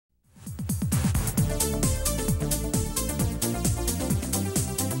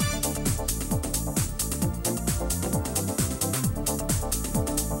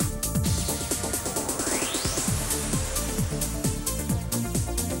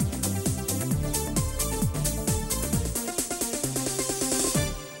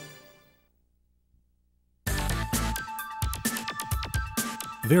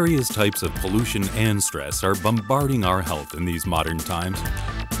Various types of pollution and stress are bombarding our health in these modern times.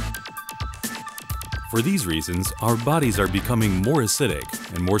 For these reasons, our bodies are becoming more acidic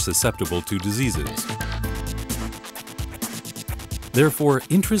and more susceptible to diseases. Therefore,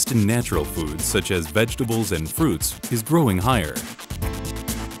 interest in natural foods such as vegetables and fruits is growing higher.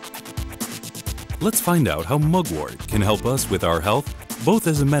 Let's find out how mugwort can help us with our health, both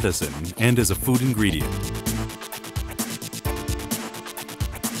as a medicine and as a food ingredient.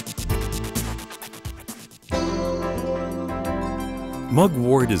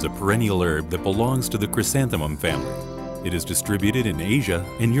 Mugwort is a perennial herb that belongs to the chrysanthemum family. It is distributed in Asia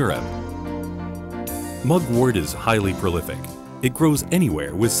and Europe. Mugwort is highly prolific. It grows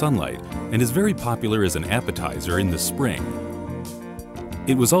anywhere with sunlight and is very popular as an appetizer in the spring.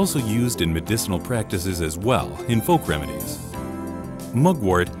 It was also used in medicinal practices as well in folk remedies.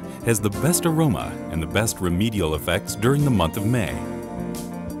 Mugwort has the best aroma and the best remedial effects during the month of May.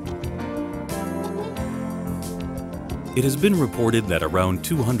 It has been reported that around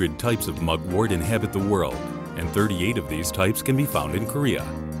 200 types of mugwort inhabit the world, and 38 of these types can be found in Korea.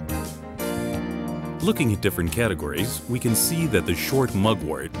 Looking at different categories, we can see that the short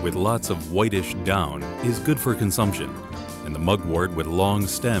mugwort with lots of whitish down is good for consumption, and the mugwort with long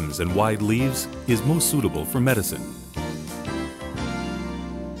stems and wide leaves is most suitable for medicine.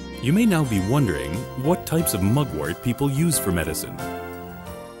 You may now be wondering what types of mugwort people use for medicine.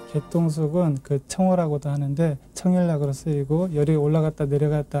 개똥쑥은 청어라고도 하는데 청열약으로 쓰이고 열이 올라갔다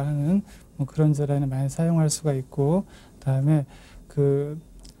내려갔다 하는 그런 질환에 많이 사용할 수가 있고, 그다음에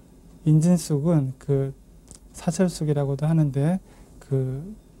인진쑥은 사철쑥이라고도 하는데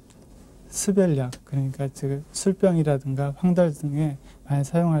습열약, 그러니까 술병이라든가 황달 등에 많이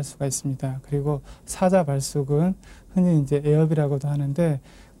사용할 수가 있습니다. 그리고 사자발쑥은 흔히 이제 애엽이라고도 하는데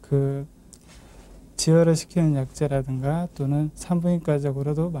지혈을 시키는 약재라든가 또는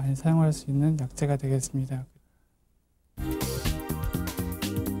산부인과적으로도 많이 사용할 수 있는 약재가 되겠습니다.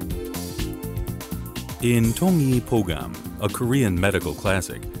 In Tongyi Pogam, a Korean medical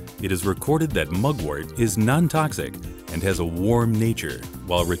classic, it is recorded that mugwort is non-toxic and has a warm nature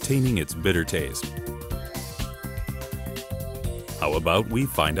while retaining its bitter taste. How about we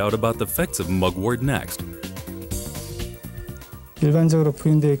find out about the effects of mugwort next? 일반적으로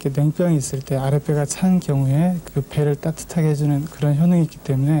부인되어 이렇게 냉병이 있을 때 아랫배가 찬 경우에 배를 따뜻하게 해주는 그런 효능이 있기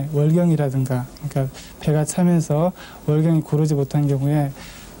때문에 월경이라든가, 그러니까 배가 차면서 월경이 고르지 못한 경우에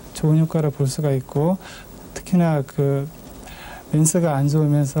좋은 효과를 볼 수가 있고, 특히나 멘스가 안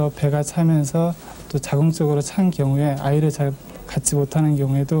좋으면서 배가 차면서 또 자궁적으로 찬 경우에 아이를 잘 갖지 못하는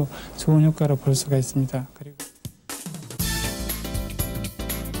경우에도 좋은 효과를 볼 수가 있습니다. 그리고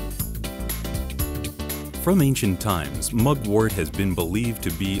From ancient times, mugwort has been believed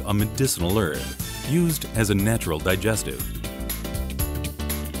to be a medicinal herb, used as a natural digestive.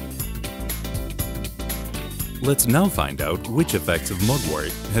 Let's now find out which effects of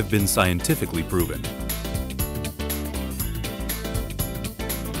mugwort have been scientifically proven.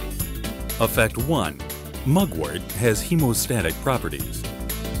 Effect 1. Mugwort has hemostatic properties.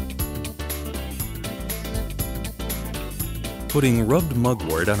 Putting rubbed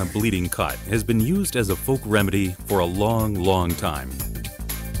mugwort on a bleeding cut has been used as a folk remedy for a long time.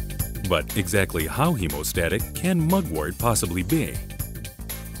 But exactly how hemostatic can mugwort possibly be?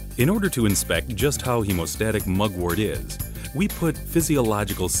 In order to inspect just how hemostatic mugwort is, we put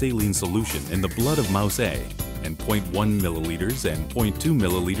physiological saline solution in the blood of mouse A and 0.1 milliliters and 0.2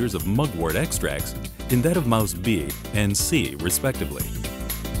 milliliters of mugwort extracts in that of mouse B and C, respectively.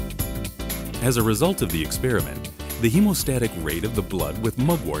 As a result of the experiment, the hemostatic rate of the blood with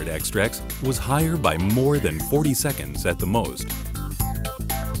mugwort extracts was higher by more than 40 seconds at the most.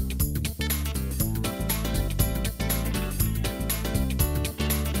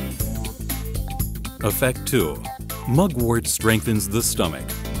 Effect 2. Mugwort strengthens the stomach.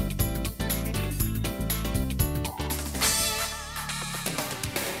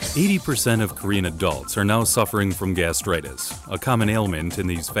 %80 of Korean adults are now suffering from gastritis, a common ailment in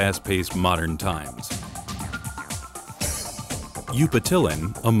these fast-paced modern times.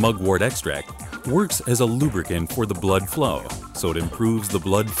 Eupatilin, a mugwort extract, works as a lubricant for the blood flow, so it improves the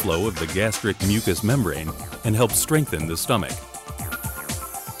blood flow of the gastric mucous membrane and helps strengthen the stomach.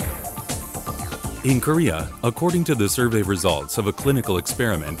 In Korea, according to the survey results of a clinical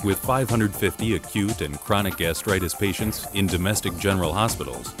experiment with 550 acute and chronic gastritis patients in domestic general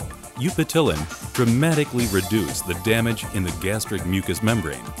hospitals, eupatilin dramatically reduced the damage in the gastric mucous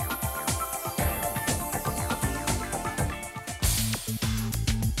membrane.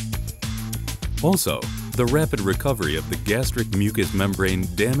 Also, the rapid recovery of the gastric mucous membrane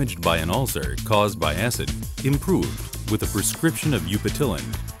damaged by an ulcer caused by acid improved with a prescription of eupatillin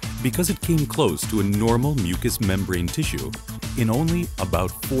because it came close to a normal mucous membrane tissue in only about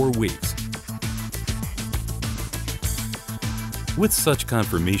 4 weeks. With such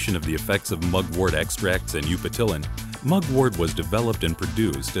confirmation of the effects of mugwort extracts and eupatillin, mugwort was developed and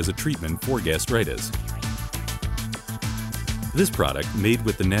produced as a treatment for gastritis. This product, made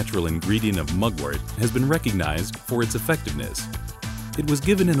with the natural ingredient of mugwort, has been recognized for its effectiveness. It was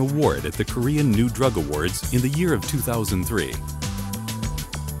given an award at the Korean New Drug Awards in the year of 2003.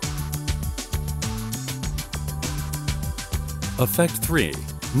 Effect 3.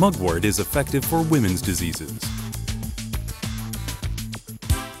 Mugwort is effective for women's diseases.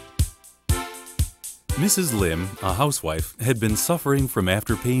 Mrs. Lim, a housewife, had been suffering from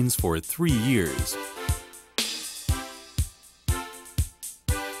after pains for 3 years.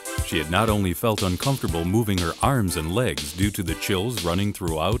 She had not only felt uncomfortable moving her arms and legs due to the chills running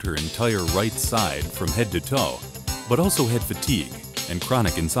throughout her entire right side from head to toe, but also had fatigue and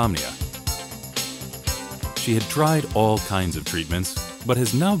chronic insomnia. She had tried all kinds of treatments, but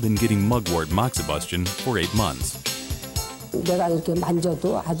has now been getting mugwort moxibustion for 8 months. 내가 이렇게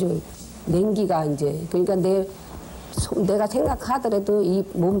만져도 아주 냉기가 이제 그러니까 내가 생각하더라도 이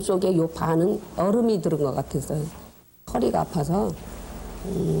몸속에 요 반은 얼음이 들은 것 같아서 허리가 아파서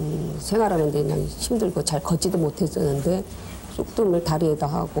생활하는데 그냥 힘들고 잘 걷지도 못했었는데 쑥뜸을 다리에다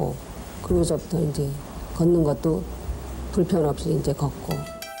하고 그러고서부터 이제 걷는 것도 불편 없이 이제 걷고.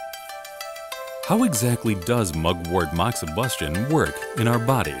 How exactly does mugwort moxibustion work in our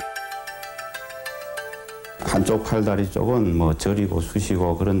body? 한쪽 팔다리 쪽은 뭐 저리고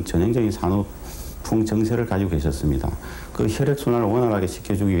쑤시고 그런 전형적인 산후풍 증세를 가지고 계셨습니다. 그 혈액순환을 원활하게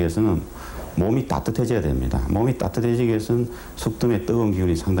시켜주기 위해서는 몸이 따뜻해져야 됩니다. 몸이 따뜻해지기 위해서는 숙뜸의 뜨거운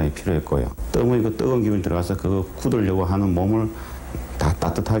기운이 상당히 필요했고요. 뜸의 그 뜨거운 기운이 들어가서 그 굳으려고 하는 몸을 다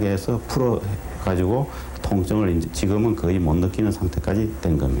따뜻하게 해서 풀어가지고 통증을 이제 지금은 거의 못 느끼는 상태까지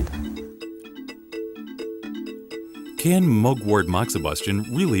된 겁니다. Can mugwort moxibustion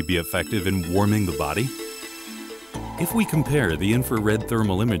really be effective in warming the body? If we compare the infrared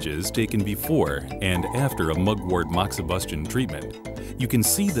thermal images taken before and after a mugwort moxibustion treatment, you can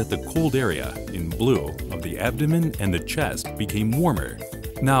see that the cold area, in blue, of the abdomen and the chest became warmer,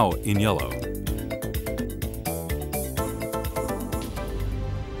 now in yellow.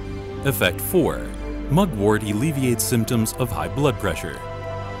 Effect 4. Mugwort alleviates symptoms of high blood pressure.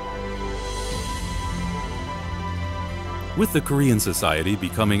 With the Korean society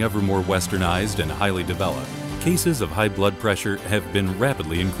becoming ever more westernized and highly developed, cases of high blood pressure have been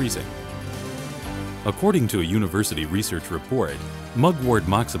rapidly increasing. According to a university research report, mugwort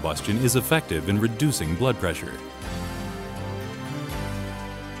moxibustion is effective in reducing blood pressure.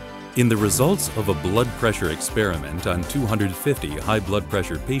 In the results of a blood pressure experiment on 250 high blood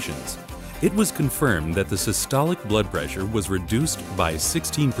pressure patients, it was confirmed that the systolic blood pressure was reduced by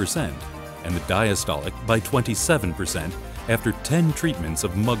 16% and the diastolic by 27% after 10 treatments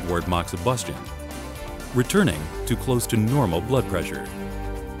of mugwort moxibustion, returning to close to normal blood pressure.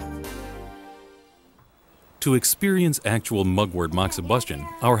 To experience actual mugwort moxibustion,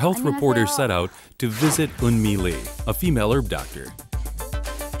 our health reporter set out to visit Eunmi Lee, a female herb doctor.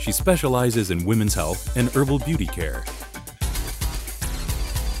 She specializes in women's health and herbal beauty care.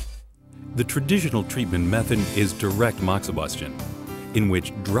 The traditional treatment method is direct moxibustion, in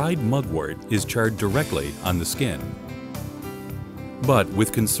which dried mugwort is charred directly on the skin. But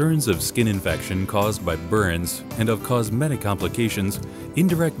with concerns of skin infection caused by burns and of cosmetic complications,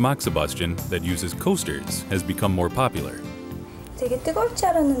 indirect moxibustion that uses coasters has become more popular. 되게 뜨거울 줄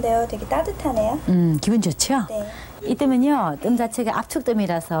알았는데요. 되게 따뜻하네요. 기분 좋죠? 네. 이 뜸은요, 뜸 자체가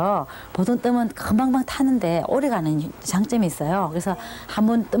압축뜸이라서 보통 뜸은 금방금방 타는데 오래가는 장점이 있어요. 그래서 한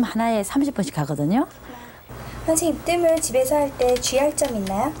번 뜸 하나에 30분씩 가거든요. 선생님, 뜸을 집에서 할 때 주의할 점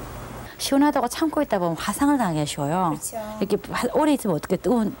있나요? 시원하다고 참고 있다 보면 화상을 당하기 쉬워요. 그렇죠. 이렇게 오래 있으면 어떻게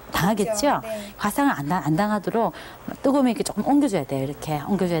뜨거운 당하겠죠? 그렇죠. 네. 화상을 안 당하도록 뜨거우면 이렇게 조금 옮겨줘야 돼요. 이렇게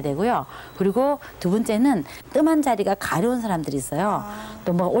옮겨줘야 되고요. 그리고 두 번째는 뜸한 자리가 가려운 사람들이 있어요.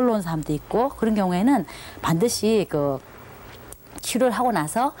 또 뭐 올라온 사람도 있고 그런 경우에는 반드시 그 치료를 하고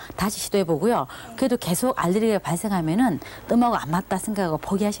나서 다시 시도해 보고요. 그래도 계속 알레르기가 발생하면은 뜸하고 안 맞다 생각하고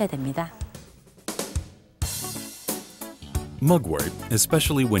포기하셔야 됩니다. Mugwort,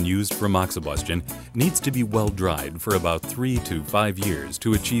 especially when used for moxibustion, needs to be well dried for about 3 to 5 years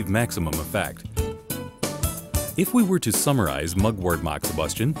to achieve maximum effect. If we were to summarize mugwort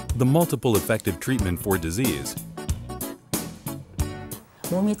moxibustion, the multiple effective treatment for disease,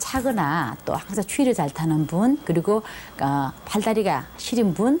 몸이 차거나 또 항상 추위를 잘 타는 분, 그리고 팔다리가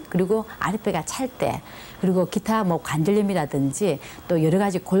시린 분, 그리고 아랫배가 찰 때, 그리고 기타 뭐 관절염이라든지 또 여러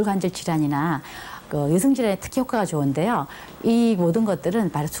가지 골관절 질환이나 그 여성질환에 특히 효과가 좋은데요. 이 모든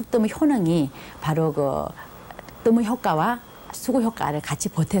것들은 바로 숙뜨무 효능이 바로 그 뜨무 효과와 수고 효과를 같이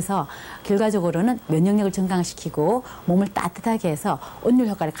보태서 결과적으로는 면역력을 증강시키고 몸을 따뜻하게 해서 온열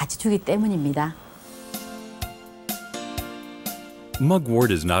효과를 같이 주기 때문입니다.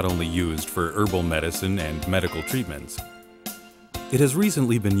 Mugwort is not only used for herbal medicine and medical treatments. It has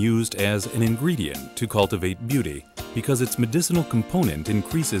recently been used as an ingredient to cultivate beauty because its medicinal component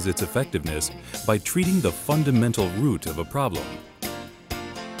increases its effectiveness by treating the fundamental root of a problem.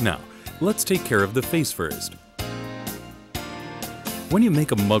 Now, let's take care of the face first. When you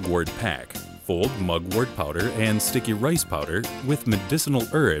make a mugwort pack, fold mugwort powder and sticky rice powder with medicinal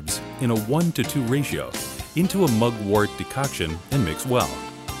herbs in a 1:2 ratio into a mugwort decoction and mix well.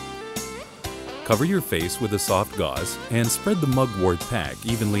 Cover your face with a soft gauze and spread the mugwort pack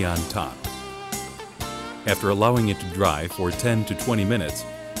evenly on top. After allowing it to dry for 10 to 20 minutes,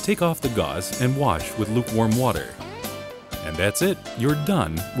 take off the gauze and wash with lukewarm water. And that's it, you're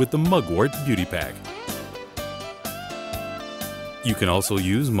done with the Mugwort Beauty Pack. You can also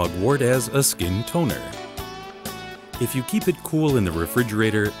use mugwort as a skin toner. If you keep it cool in the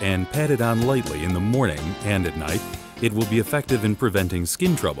refrigerator and pat it on lightly in the morning and at night, it will be effective in preventing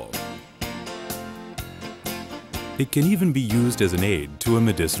skin trouble. It can even be used as an aid to a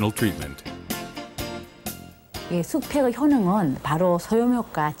medicinal treatment. 이 쑥팩의 효능은 바로 소염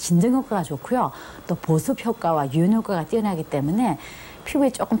효과, 진정 효과가 좋고요. 또 보습 효과와 유연 효과가 뛰어나기 때문에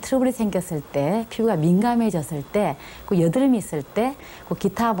피부에 조금 트러블이 생겼을 때, 피부가 민감해졌을 때, 그 여드름이 있을 때, 그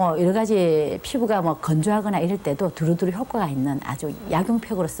기타 뭐 여러 가지 피부가 뭐 건조하거나 이럴 때도 두루두루 효과가 있는 아주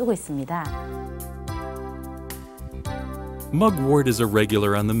약용팩으로 쓰고 있습니다. Mugwort is a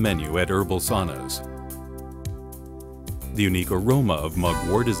regular on the menu at herbal saunas. The unique aroma of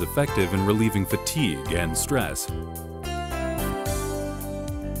mugwort is effective in relieving fatigue and stress.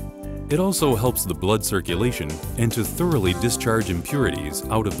 It also helps the blood circulation and to thoroughly discharge impurities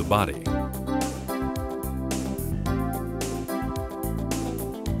out of the body.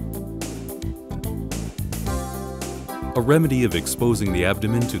 A remedy of exposing the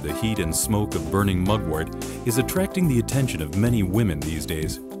abdomen to the heat and smoke of burning mugwort is attracting the attention of many women these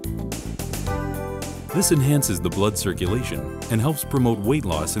days. This enhances the blood circulation and helps promote weight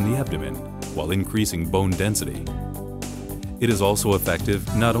loss in the abdomen while increasing bone density. It is also effective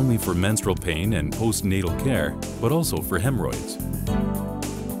not only for menstrual pain and postnatal care, but also for hemorrhoids.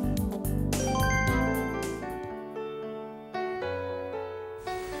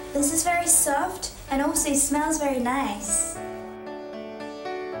 This is very soft and also smells very nice.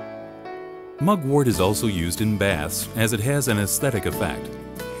 Mugwort is also used in baths as it has an aesthetic effect.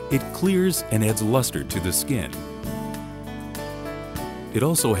 It clears and adds luster to the skin. It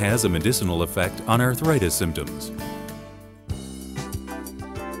also has a medicinal effect on arthritis symptoms.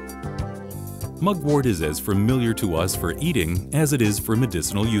 Mugwort is as familiar to us for eating as it is for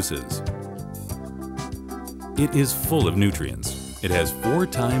medicinal uses. It is full of nutrients. It has 4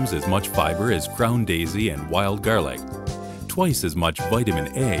 times as much fiber as crown daisy and wild garlic, twice as much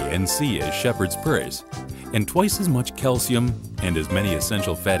vitamin A and C as shepherd's purse, and twice as much calcium and as many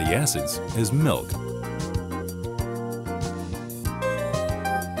essential fatty acids as milk.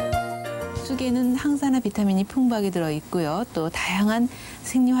 쑥에는 항산화 비타민이 풍부하게 들어있고요. 또 다양한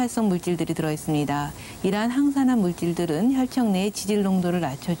생리활성 물질들이 들어있습니다. 이러한 항산화 물질들은 혈청 내의 지질 농도를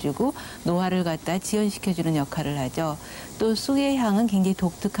낮춰주고 노화를 갖다 지연시켜주는 역할을 하죠. 또 쑥의 향은 굉장히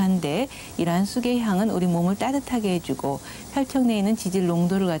독특한데 이러한 쑥의 향은 우리 몸을 따뜻하게 해주고 혈청 내에 있는 지질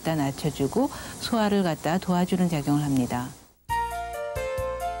농도를 갖다 낮춰주고 소화를 갖다 도와주는 작용을 합니다.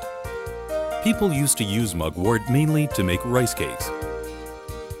 People used to use mugwort mainly to make rice cakes.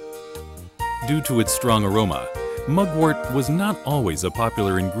 Due to its strong aroma, mugwort was not always a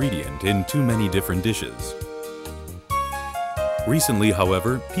popular ingredient in too many different dishes. Recently,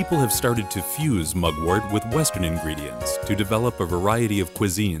 however, people have started to fuse mugwort with Western ingredients to develop a variety of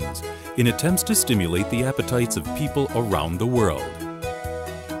cuisines in attempts to stimulate the appetites of people around the world.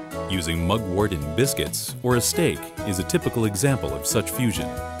 Using mugwort in biscuits or a steak is a typical example of such fusion.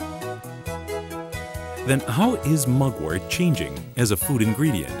 Then how is mugwort changing as a food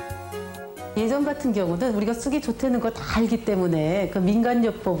ingredient? 예전 같은 경우는 우리가 쑥이 좋다는 걸 다 알기 때문에 그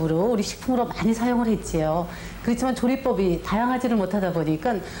민간요법으로 우리 식품으로 많이 사용을 했지요. 그렇지만 조리법이 다양하지를 못하다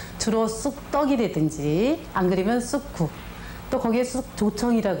보니까 주로 쑥떡이라든지 안 그러면 쑥국 또 거기에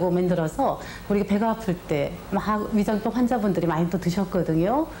쑥조청이라고 만들어서 우리가 배가 아플 때 막 위장병 환자분들이 많이 또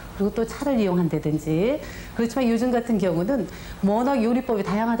드셨거든요. 그리고 또 차를 이용한다든지. 그렇지만 요즘 같은 경우는 워낙 요리법이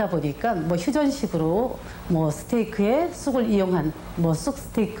다양하다 보니까 뭐 휴전식으로 뭐 스테이크에 쑥을 이용한 뭐 쑥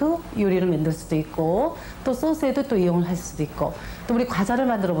스테이크 요리를 만들 수도 있고 또 소스에도 또 이용을 할 수도 있고 또 우리 과자를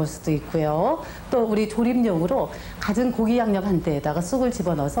만들어 볼 수도 있고요. 또 우리 조림용으로 갖은 고기 양념 한 대에다가 쑥을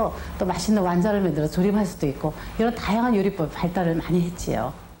집어넣어서 또 맛있는 완자를 만들어 조림할 수도 있고 이런 다양한 요리법 발달을 많이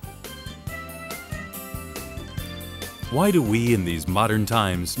했지요. Why do we in these modern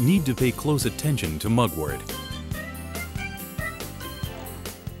times need to pay close attention to mugwort?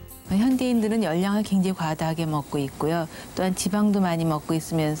 현대인들은 열량을 굉장히 과다하게 먹고 있고요. 또한 지방도 많이 먹고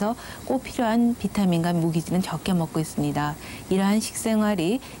있으면서 꼭 필요한 비타민과 무기질은 적게 먹고 있습니다. 이러한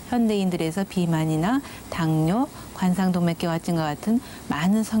식생활이 현대인들에서 비만이나 당뇨, 관상동맥경화증과 같은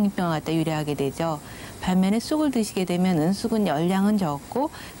많은 성인병을 갖다 유래하게 되죠. 반면에 쑥을 드시게 되면은 쑥은 열량은 적고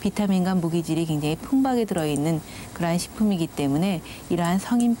비타민과 무기질이 굉장히 풍부하게 들어있는 그러한 식품이기 때문에 이러한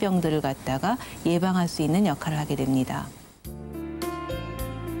성인병들을 갖다가 예방할 수 있는 역할을 하게 됩니다.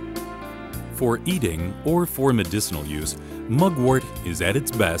 For eating or for medicinal use, mugwort is at its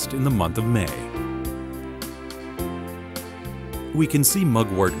best in the month of May. We can see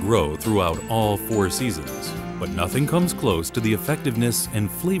mugwort grow throughout all 4 seasons, but nothing comes close to the effectiveness and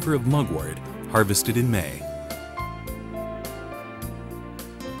flavor of mugwort harvested in May.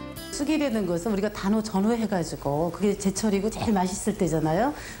 쑥이라는 것은 우리가 단호 전후해가지고 그게 제철이고 제일 맛있을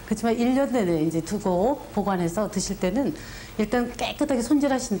때잖아요. 그렇지만 1년 내내 이제 두고 보관해서 드실 때는 일단 깨끗하게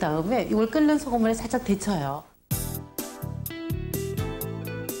손질하신 다음에 이걸 끓는 소금물에 살짝 데쳐요.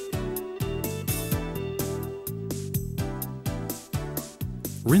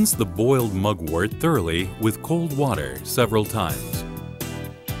 Rinse the boiled mugwort thoroughly with cold water several times.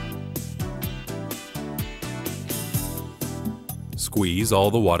 Squeeze all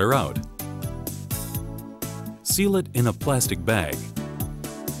the water out. Seal it in a plastic bag.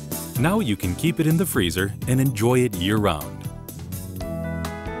 Now you can keep it in the freezer and enjoy it year-round.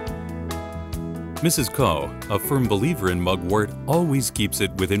 Mrs. Ko, a firm believer in mugwort, always keeps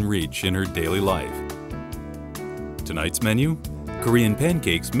it within reach in her daily life. Tonight's menu: Korean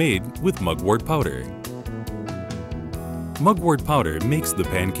pancakes made with mugwort powder. Mugwort powder makes the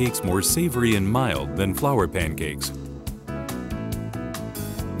pancakes more savory and mild than flour pancakes.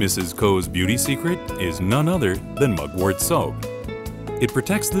 Mrs. Ko's beauty secret is none other than mugwort soap. It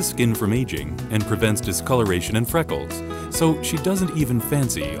protects the skin from aging and prevents discoloration and freckles, so she doesn't even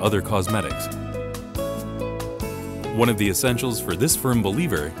fancy other cosmetics. One of the essentials for this firm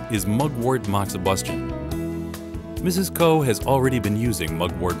believer is mugwort moxibustion. Mrs. Ko has already been using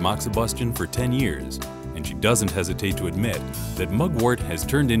mugwort moxibustion for 10 years, and she doesn't hesitate to admit that mugwort has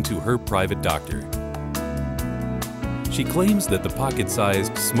turned into her private doctor. She claims that the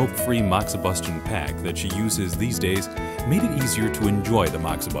pocket-sized, smoke-free moxibustion pack that she uses these days made it easier to enjoy the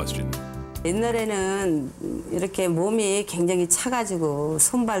moxibustion. 옛날에는 이렇게 몸이 굉장히 차가지고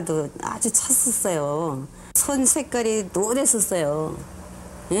손발도 아주 찼었어요. 손 색깔이 노랬었어요.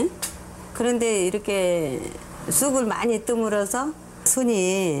 응? 그런데 이렇게 쑥을 많이 뜨물어서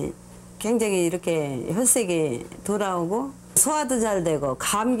손이 굉장히 이렇게 혈색이 돌아오고 소화도 잘 되고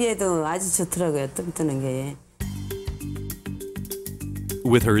감기에도 아주 좋더라고요. 뜸 뜨는 게.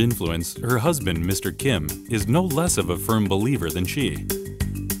 With her influence, her husband, Mr. Kim, is no less of a firm believer than she.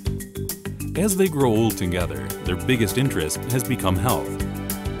 As they grow old together, their biggest interest has become health.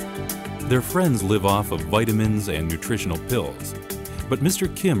 Their friends live off of vitamins and nutritional pills, but Mr.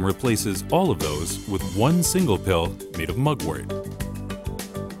 Kim replaces all of those with one single pill made of mugwort.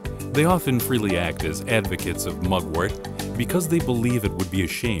 They often freely act as advocates of mugwort because they believe it would be a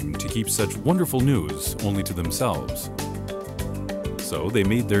shame to keep such wonderful news only to themselves. So they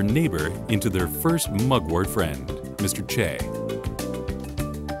made their neighbor into their first mugwort friend, Mr. Che.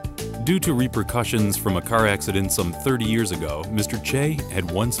 Due to repercussions from a car accident some 30 years ago, Mr. Che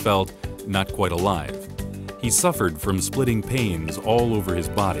had once felt not quite alive. He suffered from splitting pains all over his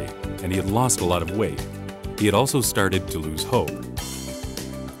body, and he had lost a lot of weight. He had also started to lose hope.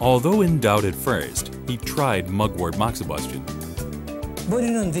 Although in doubt at first, he tried mugwort moxibustion.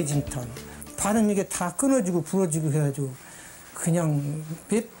 머리는 대진턴, 발은 이게 다 끊어지고 부러지고 해가지고 그냥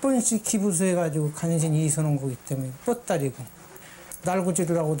몇 번씩 기부수해가지고 간신히 이서는 거기 때문에 뻗다리고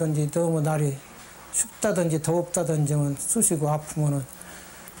날구지를 하고든지 너무 날이 춥다든지 더웁다든지 쑤시고 아프면은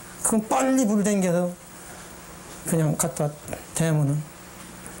그건 빨리 불 댕겨서 그냥 갖다 대면은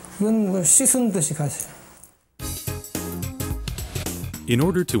이건 뭐 씻은 듯이 가세요. In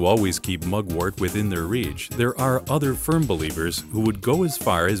order to always keep mugwort within their reach, there are other firm believers who would go as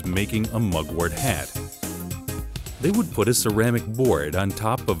far as making a mugwort hat. They would put a ceramic board on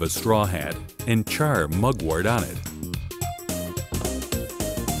top of a straw hat and char mugwort on it.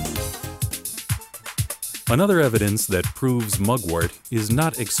 Another evidence that proves mugwort is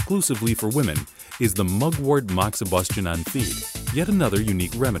not exclusively for women is the mugwort moxibustion on feet. yet another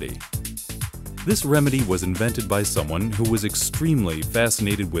unique remedy. This remedy was invented by someone who was extremely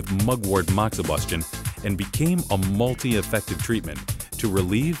fascinated with mugwort moxibustion and became a multi-effective treatment to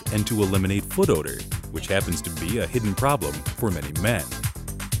relieve and to eliminate foot odor, which happens to be a hidden problem for many men.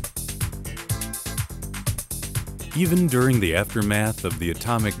 Even during the aftermath of the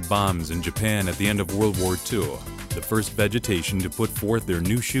atomic bombs in Japan at the end of World War II, the first vegetation to put forth their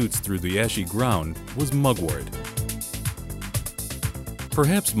new shoots through the ashy ground was mugwort.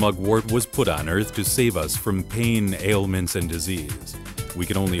 Perhaps mugwort was put on Earth to save us from pain, ailments, and disease. We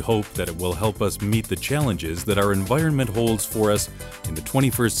can only hope that it will help us meet the challenges that our environment holds for us in the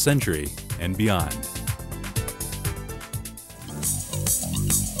 21st century and beyond.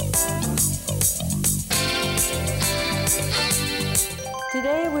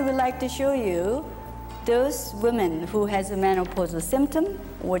 Today we would like to show you those women who has a menopausal symptom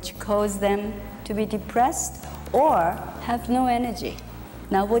which cause them to be depressed or have no energy.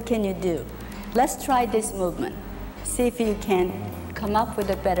 Now what can you do? Let's try this movement. See if you can come up with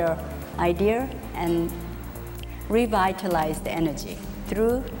a better idea and revitalize the energy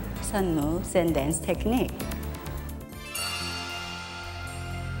through sun moves and dance technique.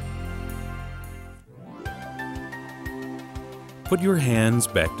 Put your hands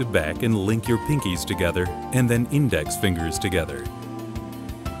back to back and link your pinkies together and then index fingers together.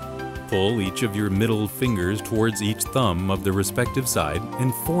 Pull each of your middle fingers towards each thumb of the respective side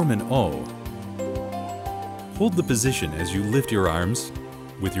and form an O. Hold the position as you lift your arms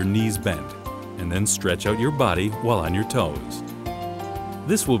with your knees bent, and then stretch out your body while on your toes.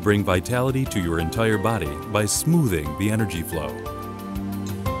 This will bring vitality to your entire body by smoothing the energy flow.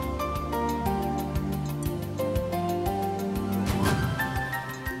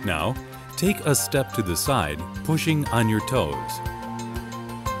 Now, take a step to the side, pushing on your toes.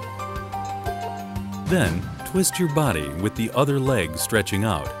 Then, twist your body with the other leg stretching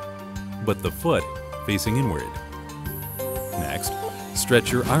out, but the foot facing inward. Next,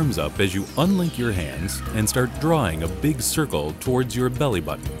 stretch your arms up as you unlink your hands and start drawing a big circle towards your belly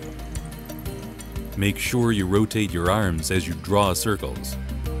button. Make sure you rotate your arms as you draw circles.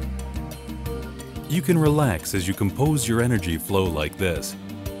 You can relax as you compose your energy flow like this.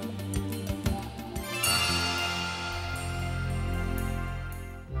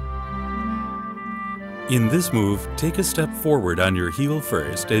 In this move, take a step forward on your heel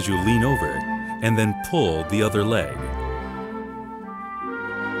first as you lean over, and then pull the other leg.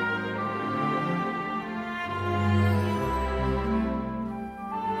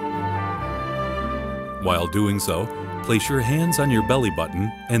 While doing so, place your hands on your belly button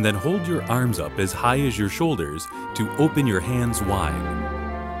and then hold your arms up as high as your shoulders to open your hands wide.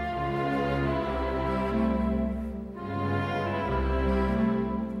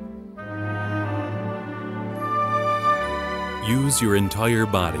 Use your entire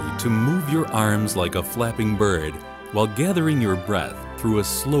body to move your arms like a flapping bird while gathering your breath through a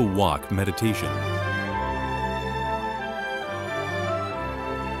slow walk meditation.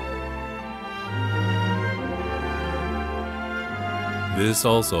 This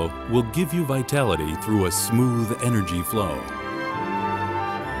also will give you vitality through a smooth energy flow.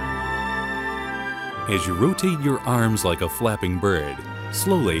 As you rotate your arms like a flapping bird,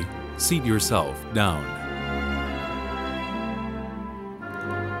 slowly seat yourself down.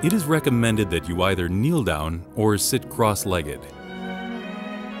 It is recommended that you either kneel down or sit cross-legged.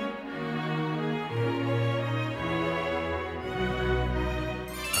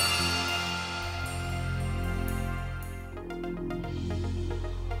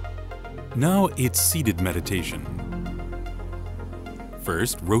 Now it's seated meditation.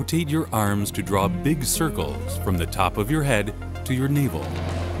 First, rotate your arms to draw big circles from the top of your head to your navel.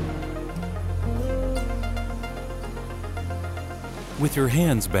 With your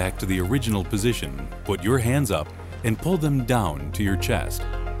hands back to the original position, put your hands up and pull them down to your chest.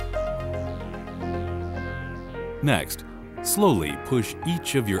 Next, slowly push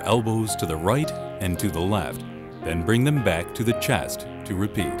each of your elbows to the right and to the left, then bring them back to the chest to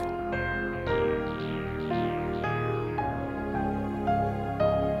repeat.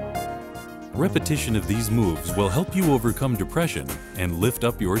 Repetition of these moves will help you overcome depression and lift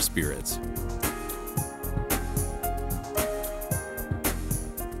up your spirits.